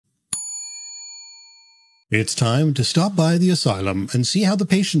It's time to stop by the asylum and see how the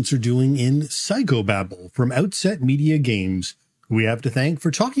patients are doing in Psychobabble from Outset Media Games, who we have to thank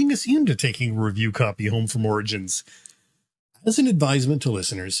for talking us into taking a review copy home from Origins. As an advisement to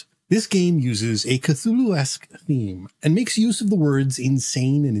listeners, this game uses a Cthulhu-esque theme and makes use of the words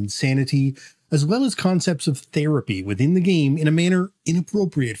insane and insanity, as well as concepts of therapy within the game in a manner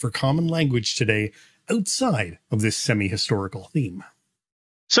inappropriate for common language today outside of this semi-historical theme.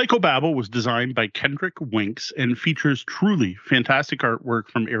 Psychobabble was designed by Kendrick Winks and features truly fantastic artwork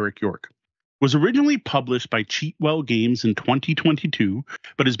from Eric York. It was originally published by Cheatwell Games in 2022,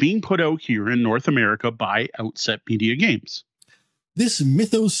 but is being put out here in North America by Outset Media Games. This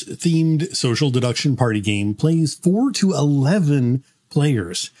mythos-themed social deduction party game plays 4 to 11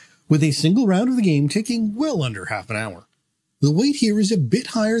 players, with a single round of the game taking well under half an hour. The weight here is a bit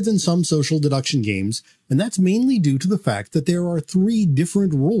higher than some social deduction games, and that's mainly due to the fact that there are 3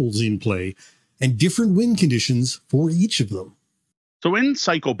 different roles in play and different win conditions for each of them. So in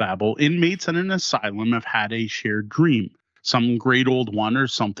Psychobabble, inmates in an asylum have had a shared dream. Some great old one or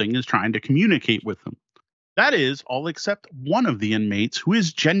something is trying to communicate with them. That is, all except one of the inmates who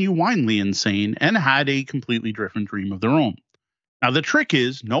is genuinely insane and had a completely different dream of their own. Now the trick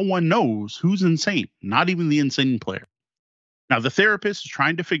is, no one knows who's insane, not even the insane player. Now, the therapist is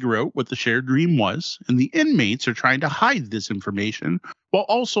trying to figure out what the shared dream was, and the inmates are trying to hide this information while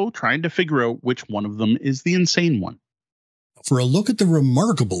also trying to figure out which one of them is the insane one. For a look at the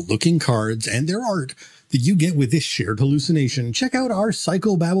remarkable looking cards and their art that you get with this shared hallucination, check out our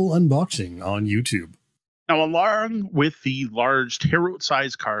Psychobabble unboxing on YouTube. Now, along with the large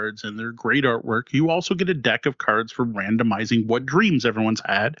tarot-sized cards and their great artwork, you also get a deck of cards for randomizing what dreams everyone's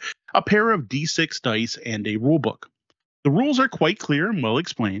had, a pair of D6 dice, and a rulebook. The rules are quite clear and well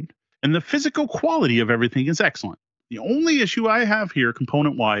explained, and the physical quality of everything is excellent. The only issue I have here,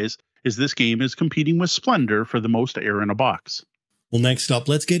 component-wise, is this game is competing with Splendor for the most air in a box. Well, next up,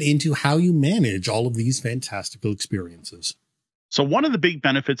 let's get into how you manage all of these fantastical experiences. So one of the big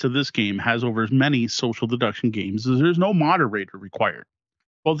benefits of this game, has over many social deduction games, is there's no moderator required.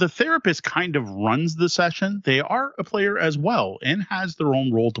 While the therapist kind of runs the session, they are a player as well and has their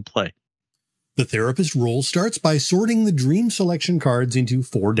own role to play. The therapist role starts by sorting the dream selection cards into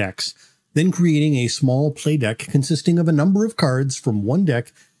 4 decks, then creating a small play deck consisting of a number of cards from one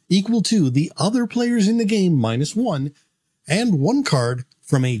deck equal to the other players in the game -1, and 1 card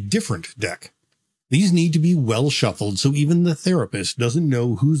from a different deck. These need to be well shuffled so even the therapist doesn't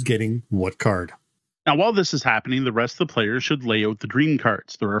know who's getting what card. Now, while this is happening, the rest of the players should lay out the dream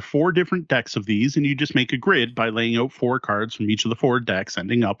cards. There are 4 different decks of these, and you just make a grid by laying out 4 cards from each of the 4 decks,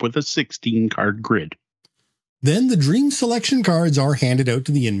 ending up with a 16-card grid. Then the dream selection cards are handed out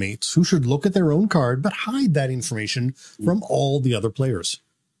to the inmates, who should look at their own card but hide that information from all the other players.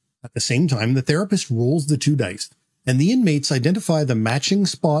 At the same time, the therapist rolls the 2 dice, and the inmates identify the matching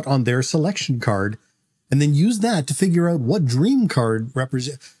spot on their selection card, and then use that to figure out what dream card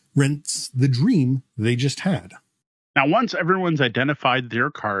represents the dream they just had. Now, once everyone's identified their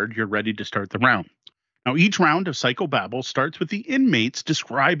card, you're ready to start the round. Now, each round of Psychobabble starts with the inmates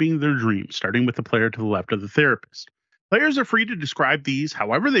describing their dream, starting with the player to the left of the therapist. Players are free to describe these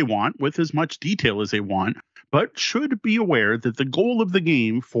however they want, with as much detail as they want, but should be aware that the goal of the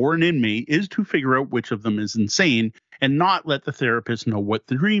game for an inmate is to figure out which of them is insane and not let the therapist know what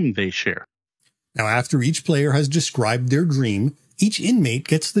the dream they share. Now, after each player has described their dream, each inmate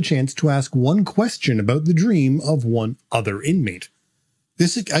gets the chance to ask 1 question about the dream of one other inmate.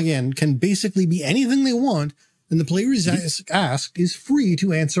 This, again, can basically be anything they want, and the player asked is free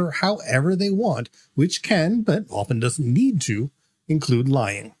to answer however they want, which can, but often doesn't need to, include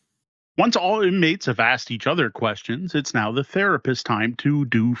lying. Once all inmates have asked each other questions, it's now the therapist's time to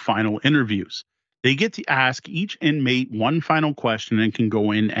do final interviews. They get to ask each inmate 1 final question and can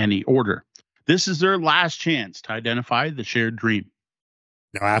go in any order. This is their last chance to identify the shared dream.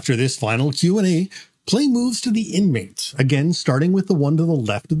 Now, after this final Q&A, play moves to the inmates, again starting with the one to the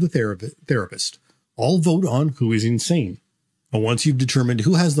left of the therapist. All vote on who is insane. And once you've determined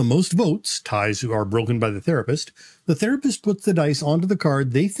who has the most votes, ties who are broken by the therapist puts the dice onto the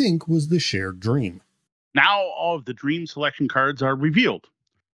card they think was the shared dream. Now all of the dream selection cards are revealed.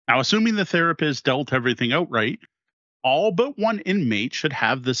 Now, assuming the therapist dealt everything out right, all but 1 inmate should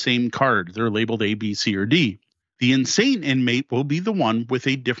have the same card. They're labeled A, B, C, or D. The insane inmate will be the one with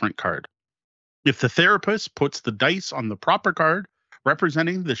a different card. If the therapist puts the dice on the proper card,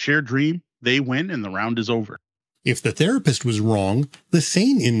 representing the shared dream, they win and the round is over. If the therapist was wrong, the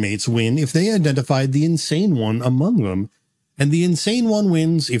sane inmates win if they identified the insane one among them, and the insane one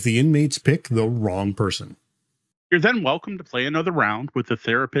wins if the inmates pick the wrong person. You're then welcome to play another round with the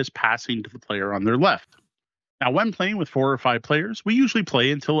therapist passing to the player on their left. Now, when playing with 4 or 5 players, we usually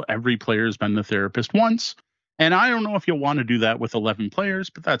play until every player has been the therapist once. And I don't know if you'll want to do that with 11 players,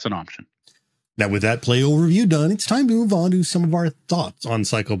 but that's an option. Now, with that play overview done, it's time to move on to some of our thoughts on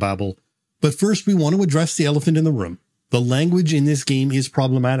Psychobabble. But first, we want to address the elephant in the room. The language in this game is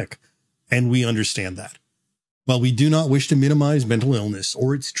problematic, and we understand that. While we do not wish to minimize mental illness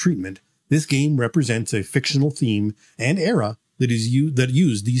or its treatment, this game represents a fictional theme and era that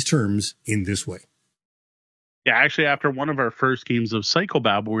used these terms in this way. Yeah, actually, after one of our first games of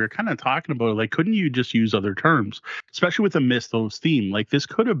Psychobabble, we were kind of talking about, like, couldn't you just use other terms, especially with a mythos theme? Like, this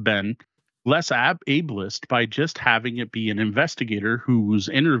could have been less ableist by just having it be an investigator who's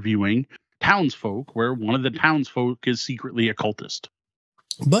interviewing townsfolk, where one of the townsfolk is secretly a cultist.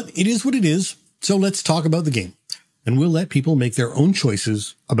 But it is what it is, so let's talk about the game, and we'll let people make their own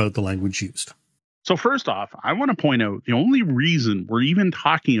choices about the language used. So first off, I want to point out the only reason we're even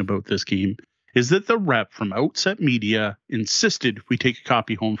talking about this game is that the rep from Outset Media insisted we take a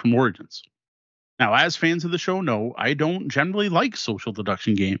copy home from Origins. Now, as fans of the show know, I don't generally like social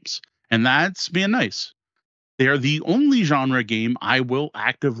deduction games, and that's being nice. They are the only genre game I will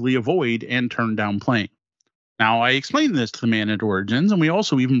actively avoid and turn down playing. Now, I explained this to the man at Origins, and we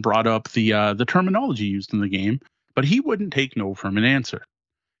also even brought up the terminology used in the game, but he wouldn't take no from an answer.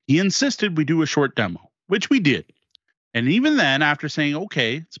 He insisted we do a short demo, which we did. And even then, after saying,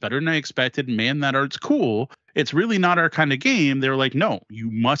 okay, it's better than I expected, man, that art's cool, it's really not our kind of game, they were like, no, you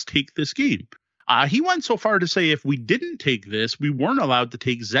must take this game. He went so far to say if we didn't take this, we weren't allowed to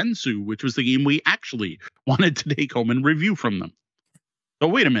take Zensu, which was the game we actually wanted to take home and review from them. So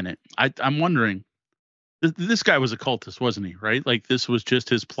wait a minute. I'm wondering, this guy was a cultist, wasn't he, right? Like, this was just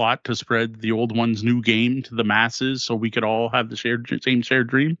his plot to spread the old one's new game to the masses so we could all have the same shared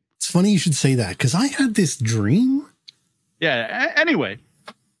dream? It's funny you should say that, because I had this dream. Yeah, anyway,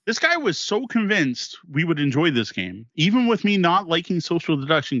 this guy was so convinced we would enjoy this game. Even with me not liking social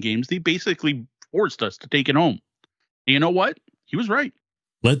deduction games, they basically forced us to take it home. And you know what? He was right.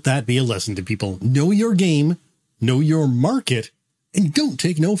 Let that be a lesson to people. Know your game, know your market, and don't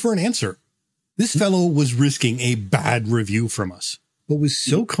take no for an answer. This fellow was risking a bad review from us, but was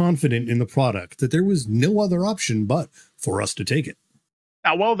so confident in the product that there was no other option but for us to take it.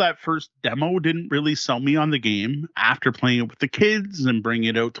 Now, while that first demo didn't really sell me on the game, after playing it with the kids and bringing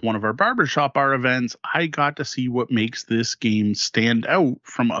it out to one of our barbershop bar events, I got to see what makes this game stand out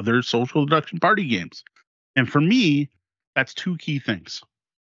from other social deduction party games. And for me, that's 2 key things.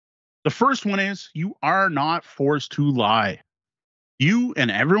 The first one is you are not forced to lie. You and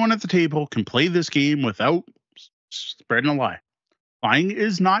everyone at the table can play this game without spreading a lie. Lying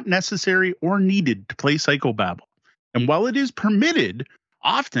is not necessary or needed to play Psychobabble. And while it is permitted,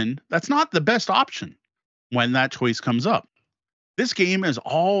 often that's not the best option when that choice comes up. This game is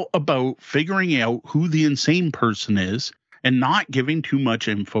all about figuring out who the insane person is and not giving too much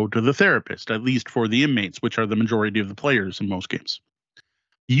info to the therapist, at least for the inmates, which are the majority of the players in most games.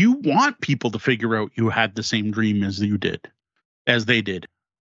 You want people to figure out you had the same dream as they did.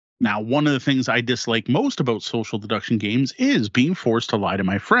 Now, one of the things I dislike most about social deduction games is being forced to lie to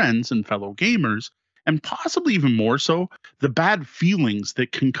my friends and fellow gamers, and possibly even more so, the bad feelings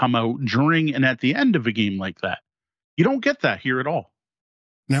that can come out during and at the end of a game like that. You don't get that here at all.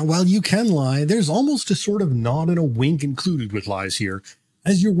 Now, while you can lie, there's almost a sort of nod and a wink included with lies here,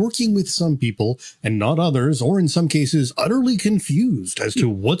 as you're working with some people and not others, or in some cases, utterly confused as to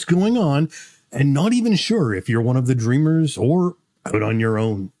what's going on and not even sure if you're one of the dreamers or out on your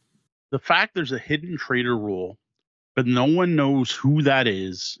own. The fact there's a hidden traitor rule, but no one knows who that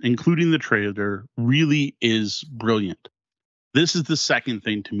is, including the traitor, really is brilliant. This is the second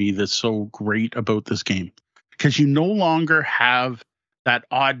thing to me that's so great about this game, because you no longer have that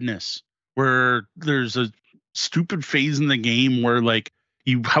oddness where there's a stupid phase in the game where, like,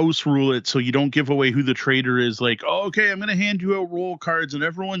 you house rule it so you don't give away who the traitor is. Like, oh, okay, I'm going to hand you out roll cards and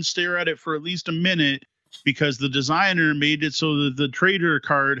everyone stare at it for at least a minute because the designer made it so that the traitor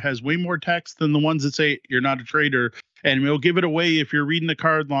card has way more text than the ones that say you're not a traitor, and we'll give it away if you're reading the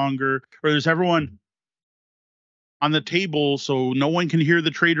card longer. Or there's everyone on the table so no one can hear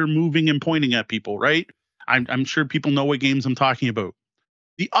the traitor moving and pointing at people, right? I'm sure people know what games I'm talking about.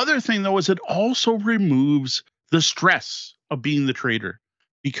 The other thing, though, is it also removes the stress of being the traitor,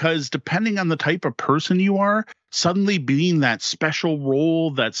 because depending on the type of person you are, suddenly being that special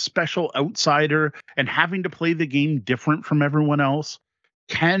role, that special outsider, and having to play the game different from everyone else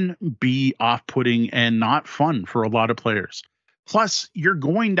can be off-putting and not fun for a lot of players. Plus, you're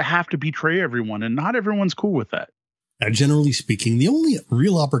going to have to betray everyone, and not everyone's cool with that. Now, generally speaking, the only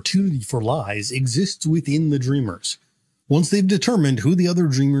real opportunity for lies exists within the dreamers, once they've determined who the other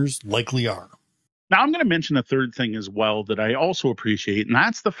dreamers likely are. Now, I'm going to mention a third thing as well that I also appreciate, and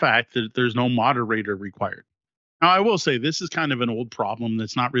that's the fact that there's no moderator required. Now, I will say this is kind of an old problem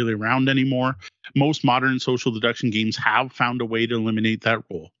that's not really around anymore. Most modern social deduction games have found a way to eliminate that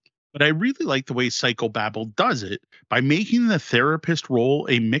role. But I really like the way Psychobabble does it by making the therapist role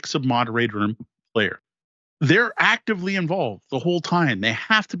a mix of moderator and player. They're actively involved the whole time. They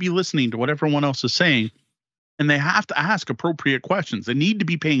have to be listening to what everyone else is saying, and they have to ask appropriate questions. They need to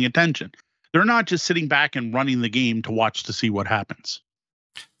be paying attention. They're not just sitting back and running the game to watch to see what happens.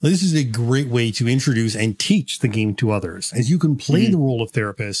 This is a great way to introduce and teach the game to others, as you can play the role of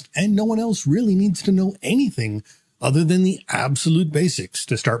therapist and no one else really needs to know anything other than the absolute basics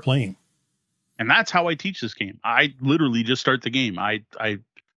to start playing. And that's how I teach this game. I literally just start the game. I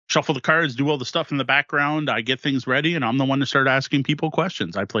shuffle the cards, do all the stuff in the background. I get things ready, and I'm the one to start asking people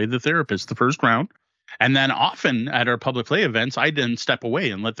questions. I play the therapist the first round. And then often at our public play events, I then step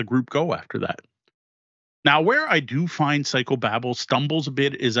away and let the group go after that. Now, where I do find Psychobabble stumbles a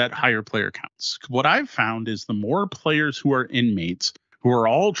bit is at higher player counts. What I've found is the more players who are inmates, who are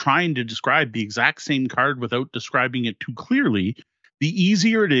all trying to describe the exact same card without describing it too clearly, the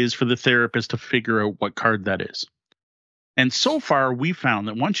easier it is for the therapist to figure out what card that is. And so far, we found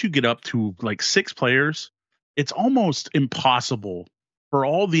that once you get up to like 6 players, it's almost impossible for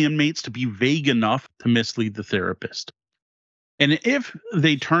all the inmates to be vague enough to mislead the therapist. And if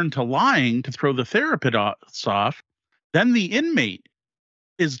they turn to lying to throw the therapist off, then the inmate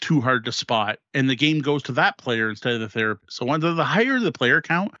is too hard to spot, and the game goes to that player instead of the therapist. So the higher the player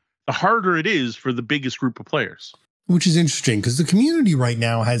count, the harder it is for the biggest group of players. Which is interesting because the community right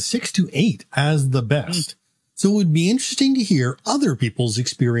now has 6 to 8 as the best. So it would be interesting to hear other people's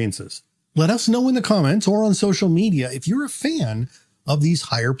experiences. Let us know in the comments or on social media if you're a fan of these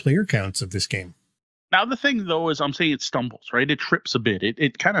higher player counts of this game. Now, the thing, though, is I'm saying it stumbles, right? It trips a bit.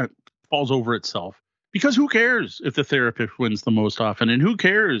 It kind of falls over itself, because who cares if the therapist wins the most often? And who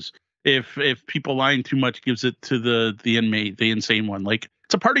cares if people lying too much gives it to the inmate, the insane one? Like,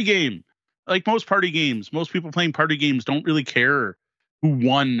 it's a party game. Like most party games, most people playing party games don't really care who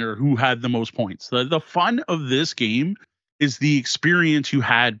won or who had the most points. The fun of this game is the experience you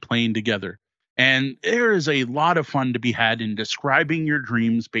had playing together. And there is a lot of fun to be had in describing your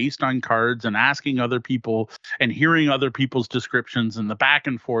dreams based on cards and asking other people and hearing other people's descriptions and the back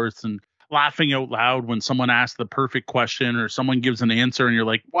and forth and laughing out loud when someone asks the perfect question or someone gives an answer and you're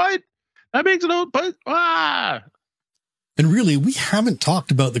like, what? That makes it out, but And really, we haven't talked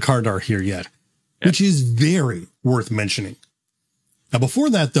about the card art here yet, which is very worth mentioning. Now, before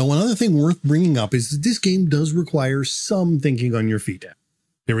that, though, another thing worth bringing up is that this game does require some thinking on your feet.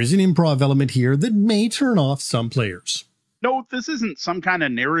 There is an improv element here that may turn off some players. No, this isn't some kind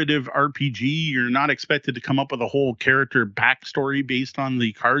of narrative RPG. You're not expected to come up with a whole character backstory based on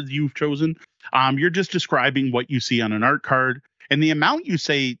the cards you've chosen. You're just describing what you see on an art card, and the amount you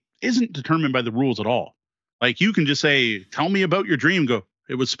say isn't determined by the rules at all. Like, you can just say, tell me about your dream. Go,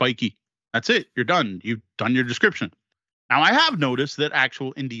 it was spiky. That's it. You're done. You've done your description. Now, I have noticed that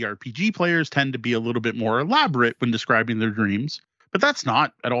actual indie RPG players tend to be a little bit more elaborate when describing their dreams, but that's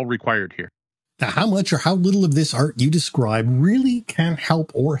not at all required here. Now, how much or how little of this art you describe really can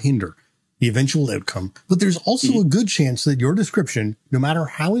help or hinder the eventual outcome, but there's also a good chance that your description, no matter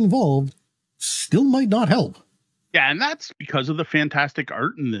how involved, still might not help. Yeah, and that's because of the fantastic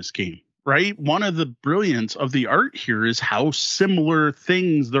art in this game, right? One of the brilliance of the art here is how similar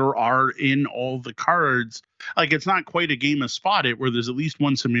things there are in all the cards. Like, it's not quite a game of Spot It where there's at least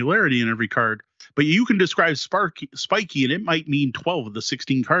one similarity in every card, but you can describe spiky and it might mean 12 of the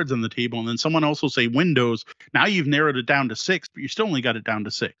 16 cards on the table. And then someone else will say windows. Now you've narrowed it down to 6, but you still only got it down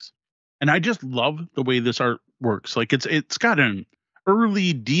to 6. And I just love the way this art works. Like, it's got an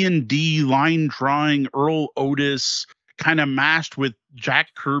early D&D line drawing, Earl Otis kind of mashed with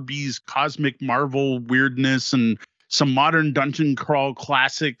Jack Kirby's Cosmic Marvel weirdness and some modern dungeon crawl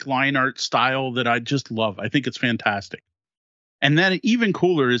classic line art style that I just love. I think it's fantastic. And then even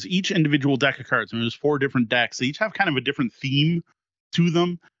cooler is each individual deck of cards. I mean, there's 4 different decks. They each have kind of a different theme to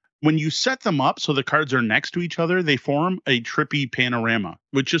them. When you set them up so the cards are next to each other, they form a trippy panorama,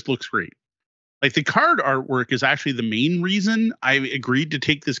 which just looks great. Like, the card artwork is actually the main reason I agreed to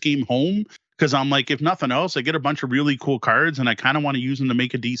take this game home, because I'm like, if nothing else, I get a bunch of really cool cards and I kind of want to use them to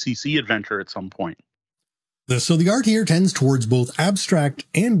make a DCC adventure at some point. So the art here tends towards both abstract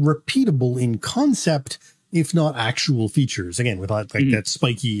and repeatable in concept, if not actual features. Again, with like that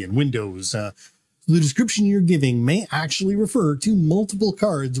spiky and windows. The description you're giving may actually refer to multiple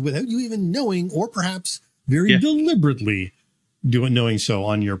cards without you even knowing, or perhaps very deliberately knowing so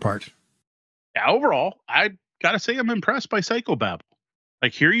on your part. Yeah, overall, I gotta say I'm impressed by Psychobabble.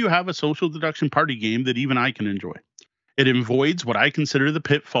 Like here you have a social deduction party game that even I can enjoy. It avoids what I consider the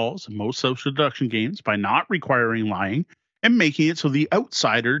pitfalls of most social deduction games by not requiring lying and making it so the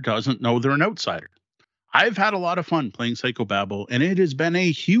outsider doesn't know they're an outsider. I've had a lot of fun playing Psychobabble, and it has been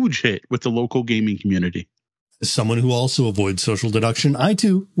a huge hit with the local gaming community. As someone who also avoids social deduction, I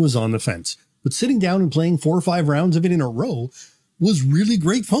too was on the fence. But sitting down and playing 4 or 5 rounds of it in a row was really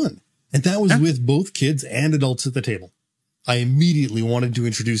great fun. And that was with both kids and adults at the table. I immediately wanted to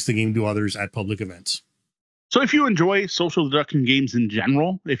introduce the game to others at public events. So if you enjoy social deduction games in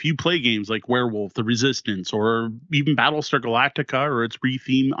general, if you play games like Werewolf, The Resistance, or even Battlestar Galactica or its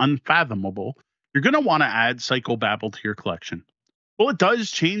retheme Unfathomable, you're going to want to add Psychobabble to your collection. Well, it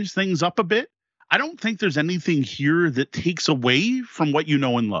does change things up a bit. I don't think there's anything here that takes away from what you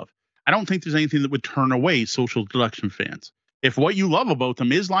know and love. I don't think there's anything that would turn away social deduction fans. If what you love about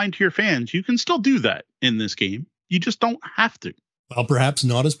them is lying to your fans, you can still do that in this game. You just don't have to. While perhaps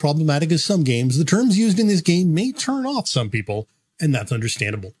not as problematic as some games, the terms used in this game may turn off some people, and that's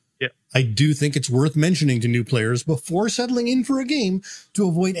understandable. Yeah. I do think it's worth mentioning to new players before settling in for a game to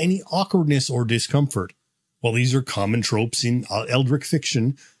avoid any awkwardness or discomfort. While these are common tropes in Eldritch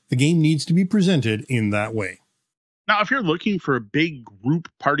fiction, the game needs to be presented in that way. Now, if you're looking for a big group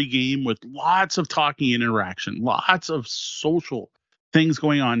party game with lots of talking and interaction, lots of social things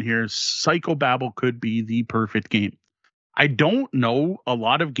going on here, Psychobabble could be the perfect game. I don't know a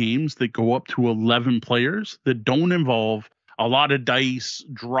lot of games that go up to 11 players that don't involve a lot of dice,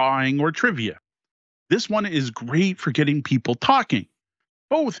 drawing, or trivia. This one is great for getting people talking,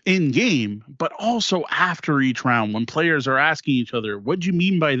 both in game, but also after each round when players are asking each other, what'd you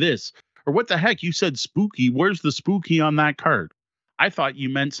mean by this? Or what the heck, you said spooky. Where's the spooky on that card? I thought you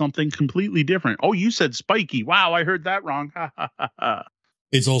meant something completely different. Oh, you said spiky. Wow, I heard that wrong. Ha ha ha ha.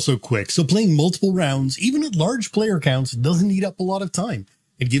 It's also quick, so playing multiple rounds, even at large player counts, doesn't eat up a lot of time.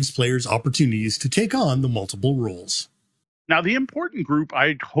 It gives players opportunities to take on the multiple roles. Now, the important group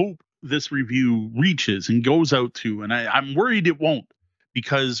I hope this review reaches and goes out to, and I'm worried it won't,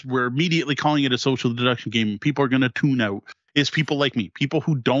 because we're immediately calling it a social deduction game and people are going to tune out, is people like me, people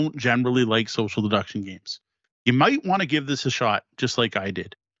who don't generally like social deduction games. You might want to give this a shot, just like I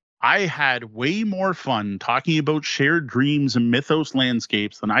did. I had way more fun talking about shared dreams and mythos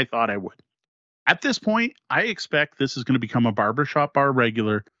landscapes than I thought I would. At this point, I expect this is going to become a barbershop bar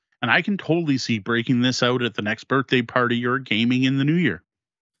regular, and I can totally see breaking this out at the next birthday party or gaming in the new year.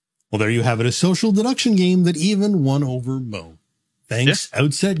 Well, there you have it, a social deduction game that even won over Mo. Thanks,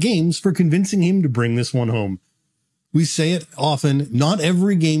 Outset Games, for convincing him to bring this one home. We say it often, not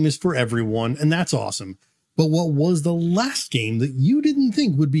every game is for everyone, and that's awesome. But what was the last game that you didn't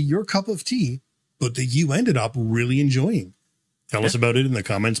think would be your cup of tea, but that you ended up really enjoying? Tell us about it in the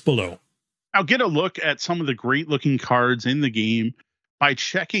comments below. Now get a look at some of the great looking cards in the game by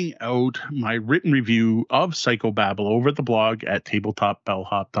checking out my written review of Psychobabble over at the blog at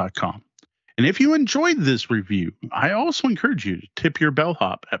tabletopbellhop.com. And if you enjoyed this review, I also encourage you to tip your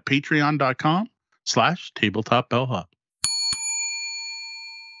bellhop at patreon.com/tabletopbellhop.